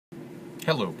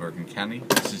Hello, Bergen County.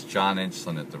 This is John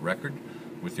Enslin at the Record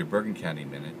with your Bergen County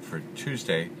Minute for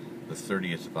Tuesday, the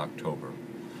 30th of October.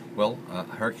 Well,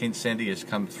 Hurricane Sandy has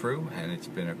come through, and it's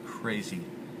been a crazy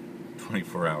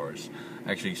 24 hours.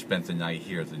 I actually spent the night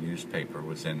here at the newspaper,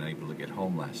 was unable to get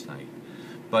home last night.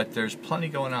 But there's plenty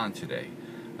going on today.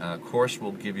 Of course,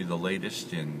 we'll give you the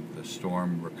latest in the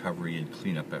storm recovery and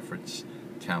cleanup efforts,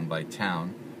 town by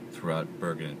town, throughout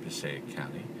Bergen and Passaic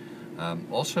County.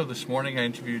 Also, this morning I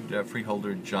interviewed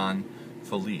freeholder John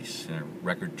Felice in a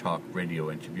Record Talk radio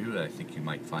interview that I think you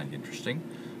might find interesting.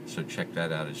 So check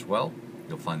that out as well.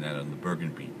 You'll find that on the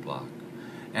Bergen Beat blog.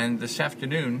 And this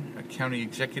afternoon, County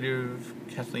Executive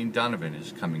Kathleen Donovan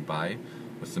is coming by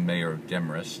with the Mayor of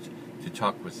Demorest to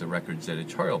talk with the Record's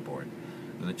editorial board.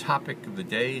 The topic of the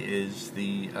day is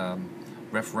the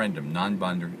referendum,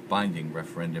 non-binding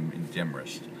referendum in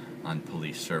Demorest on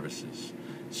police services.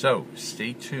 So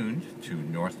stay tuned to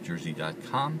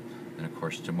northjersey.com and of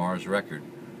course tomorrow's Record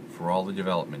for all the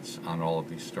developments on all of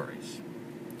these stories.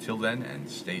 Till then, and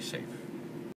stay safe.